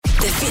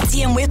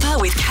Fitzy and Whipper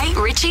with Kate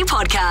Ritchie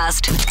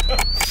podcast.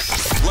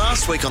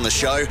 Last week on the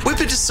show,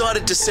 Whipper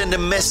decided to send a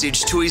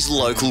message to his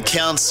local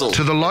council.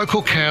 To the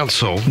local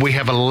council, we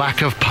have a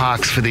lack of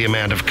parks for the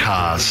amount of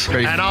cars.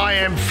 And I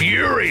am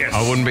furious.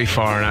 I wouldn't be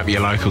firing up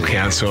your local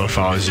council if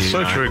I was you.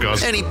 So true,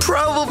 guys. And he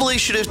probably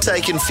should have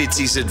taken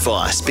Fitzy's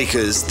advice,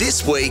 because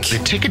this week... The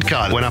ticket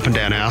guy went up and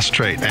down our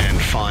street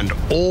and found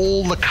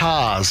all the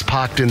cars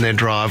parked in their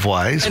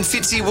driveways. And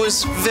Fitzy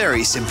was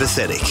very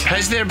sympathetic.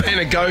 Has there been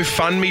a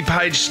GoFundMe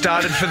page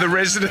started for the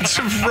residents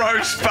of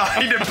Rose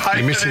Bay to pay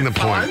You're missing the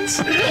point.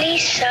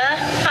 Please, sir,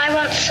 I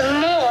want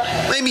some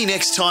more. Maybe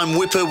next time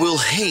Whipper will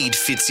heed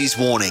Fitzy's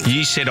warning.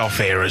 You said off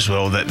air as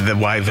well that the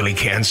Waverley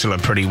Council are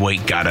pretty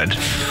weak gutted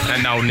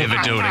and they'll never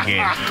do it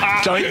again.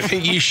 Don't you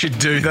think you should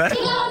do that?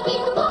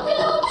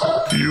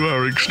 You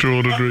are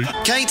extraordinary.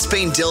 Kate's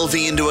been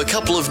delving into a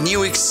couple of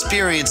new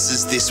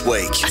experiences this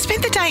week. I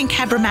spent the day in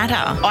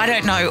Cabramatta. I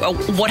don't know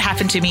what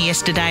happened to me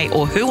yesterday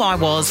or who I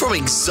was. From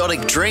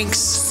exotic drinks...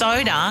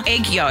 Soda,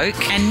 egg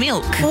yolk and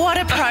milk. What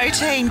a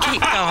protein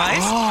kick,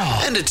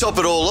 guys. And to top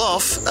it all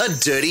off, a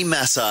dirty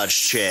massage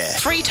chair.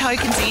 3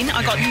 tokens in,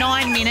 I got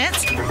 9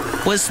 minutes.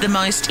 Was the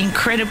most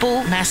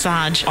incredible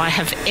massage I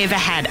have ever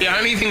had. The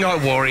only thing I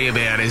worry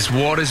about is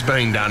what has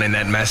been done in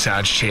that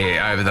massage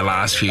chair over the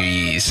last few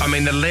years. I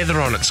mean, the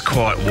leather on it's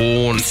quite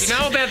worn. You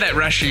know about that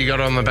rash you got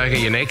on the back of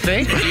your neck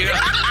there?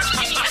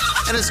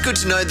 And it's good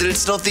to know that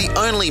it's not the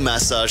only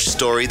massage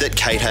story that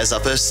Kate has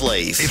up her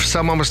sleeve. If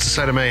someone was to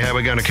say to me, hey,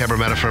 we're going to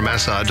Cabramatta for a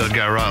massage, I'd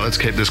go, right, let's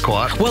keep this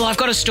quiet. Well, I've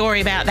got a story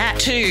about that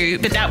too,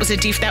 but that was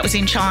that was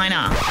in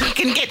China. We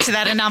can get to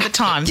that another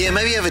time. Yeah,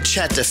 maybe have a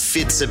chat to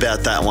Fitz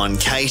about that one,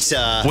 Kate.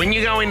 When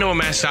you go into a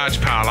massage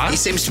parlour... He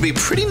seems to be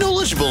pretty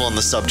knowledgeable on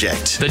the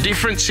subject. The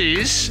difference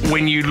is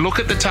when you look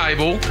at the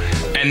table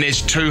and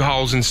there's 2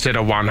 holes instead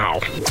of 1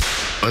 hole.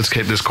 Let's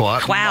keep this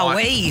quiet.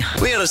 Wowee.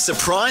 We had a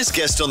surprise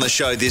guest on the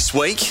show this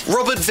week,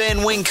 Robert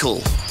Van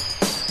Winkle.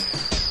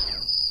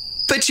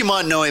 But you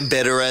might know him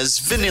better as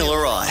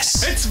Vanilla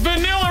Ice. It's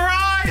Vanilla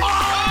Ice!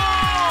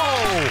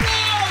 Oh!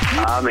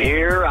 I'm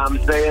here. I'm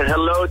saying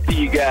hello to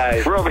you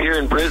guys. We're over here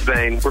in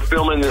Brisbane. We're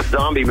filming this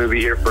zombie movie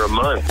here for a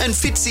month. And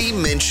Fitzy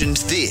mentioned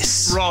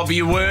this. Rob,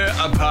 you were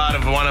a part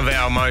of one of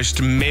our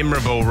most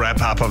memorable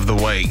wrap-up of the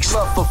weeks.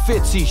 Love for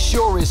Fitzy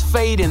sure is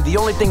fading. The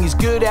only thing he's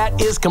good at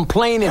is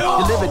complaining.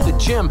 You live at the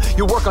gym,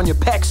 you work on your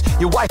pecs.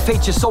 Your wife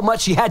hates you so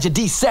much she had you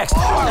de-sexed.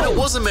 And it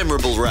was a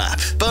memorable rap,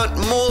 but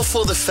more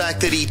for the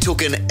fact that he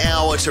took an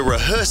hour to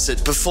rehearse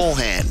it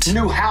beforehand.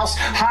 New house,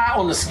 high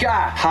on the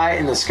sky. High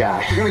in the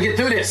sky. We're gonna get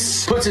through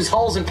this. Puts his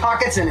holes in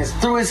pockets and is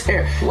through his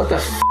hair. What the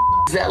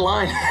is that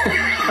line?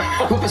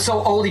 Whip is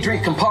so old he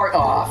drink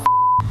Campari.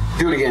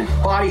 Do it again.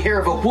 Body hair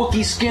of a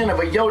Wookiee, skin of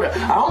a Yoda.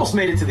 I almost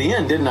made it to the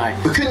end, didn't I?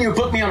 But couldn't you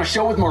book me on a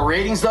show with more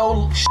ratings,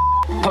 though?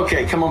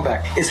 Okay, come on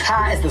back. As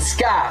high as the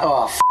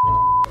sky.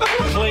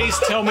 Please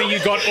tell me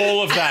you got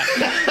all of that.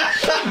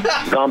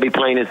 Zombie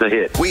Plane is a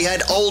hit. We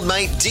had old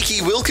mate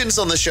Dickie Wilkins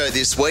on the show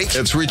this week.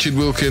 It's Richard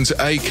Wilkins,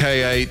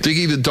 a.k.a.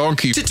 Diggy the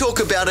Donkey. To talk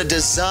about a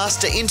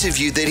disaster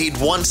interview that he'd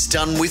once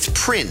done with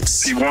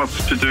Prince. He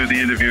wants to do the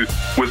interview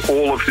with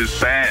all of his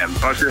band.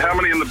 I said, how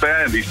many in the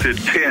band? He said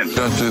 10.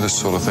 Don't do this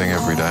sort of thing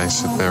every day.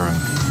 Sit there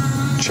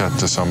and chat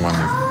to someone.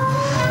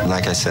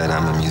 Like I said,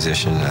 I'm a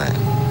musician.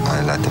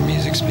 I let the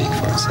music speak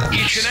for itself.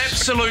 It's an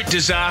absolute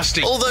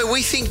disaster. Although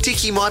we think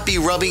Dickie might be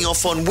rubbing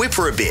off on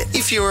Whipper a bit.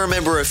 If you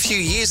remember a few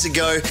years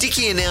ago,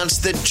 Dickie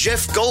announced that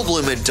Jeff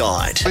Goldblum had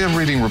died. We are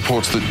reading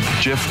reports that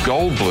Jeff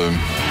Goldblum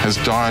has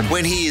died.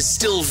 When he is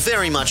still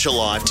very much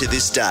alive to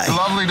this day.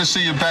 Lovely to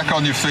see you back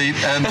on your feet.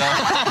 And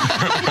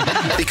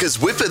Because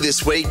Whipper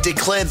this week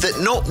declared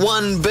that not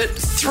 1 but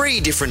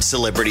 3 different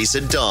celebrities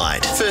had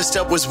died. First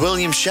up was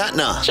William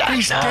Shatner.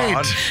 He's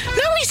dead.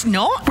 No, he's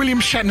not. William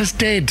Shatner's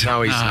dead.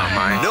 No, he's not,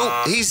 mate. Nope,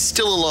 he's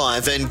still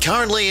alive and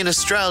currently in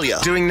Australia.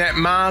 Doing that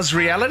Mars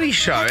reality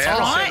show out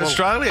right. of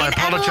Australia. I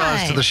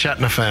apologise to the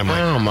Shatner family.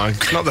 Oh, my.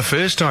 Not the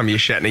first time you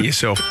Shatner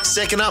yourself.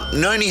 Second up,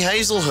 Noni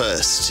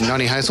Hazelhurst.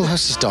 Noni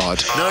Hazelhurst has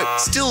died. Nope,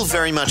 still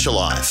very much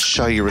alive.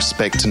 Show your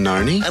respect to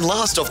Noni. And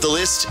last off the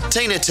list,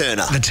 Tina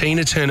Turner. The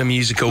Tina Turner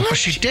musical. Oh,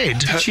 she's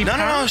dead.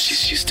 No,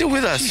 she's still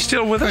with us. She's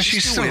still with us.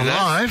 She's still with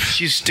us. alive.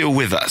 She's still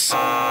with us.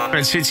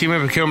 Prince Fitzy,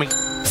 remember kill me.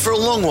 For a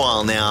long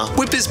while now,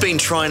 Whipper's been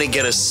trying to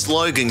get a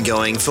slogan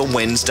going for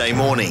Wednesday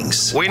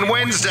mornings. Win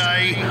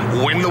Wednesday,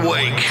 win the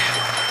week.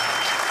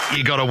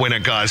 You got to win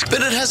it, guys.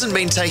 But it hasn't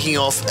been taking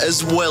off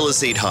as well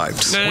as he'd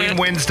hoped. Win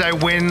Wednesday,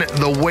 win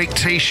the week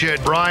t-shirt.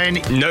 Ryan?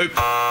 Nope.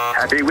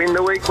 Happy Win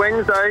the Week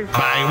Wednesday.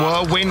 Bang.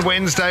 Well, win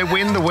Wednesday,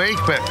 win the week,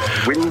 but...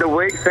 Win the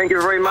week. Thank you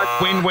very much.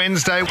 Win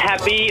Wednesday.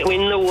 Happy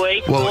Win the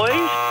Week, boys.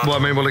 Well, I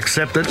mean, we'll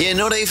accept it. Yeah,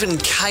 not even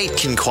Kate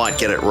can quite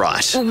get it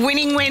right.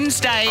 Winning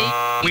Wednesday.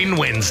 Win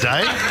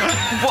Wednesday.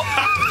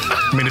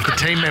 I mean, if the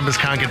team members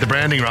can't get the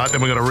branding right,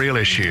 then we've got a real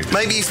issue.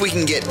 Maybe if we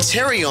can get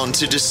Terry on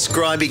to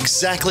describe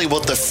exactly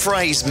what the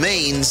phrase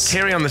means,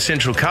 Terry on the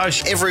Central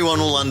Coast, everyone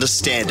will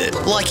understand it,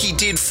 like he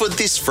did for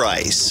this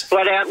phrase.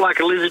 Flat out like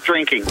a lizard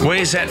drinking.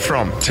 Where's that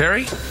from,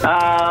 Terry?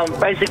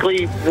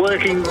 Basically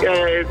working,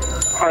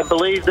 I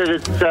believe that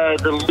it's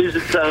the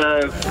lizards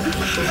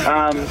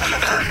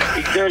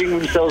exerting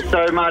themselves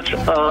so much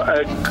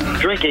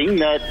drinking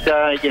that,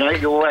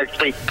 you're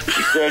actually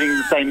exerting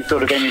the same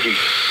sort of energy.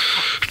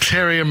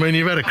 Terry, I mean,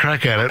 you've had a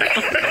crack at it.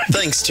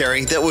 Thanks,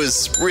 Terry. That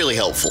was really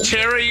helpful.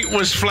 Terry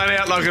was flat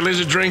out like a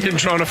lizard drinking,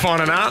 trying to find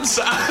an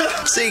answer.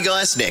 See you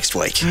guys next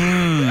week.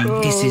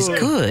 This is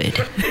good.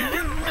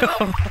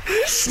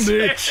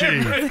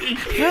 Snitchy.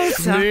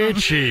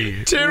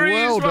 Snitchy. Terry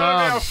well is one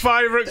done. of our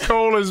favourite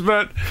callers,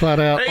 but Flat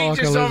out he like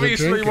a just lizard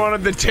obviously drinking.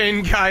 wanted the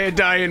 10K a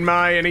day in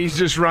May, and he's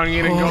just rung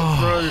in and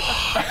got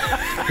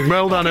through.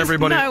 Well done,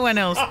 everybody. No one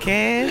else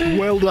cared.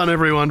 Well done,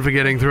 everyone, for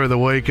getting through the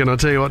week. And I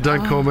tell you what,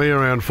 don't call me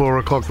around 4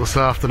 o'clock this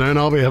afternoon.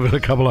 I'll be having a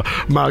couple of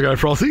Margot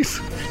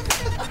Frothies.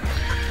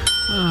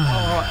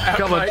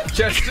 Mate,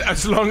 just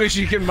as long as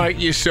you can make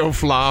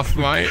yourself laugh,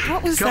 mate.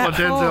 What was Couple that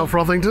of Denzel for?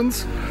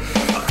 Frothingtons.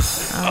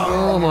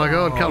 Oh my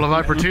God, couple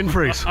of Oprah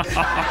Tinfrees.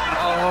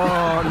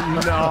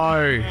 Oh,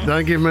 no.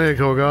 Don't give me a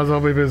call, guys. I'll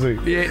be busy.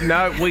 Yeah,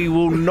 no, we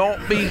will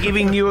not be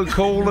giving you a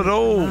call at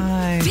all.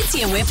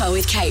 Fitzy and Whipper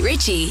with Kate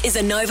Ritchie is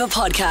a Nova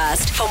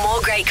podcast. For more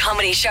great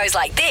comedy shows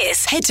like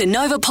this, head to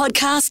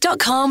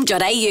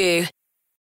novapodcast.com.au.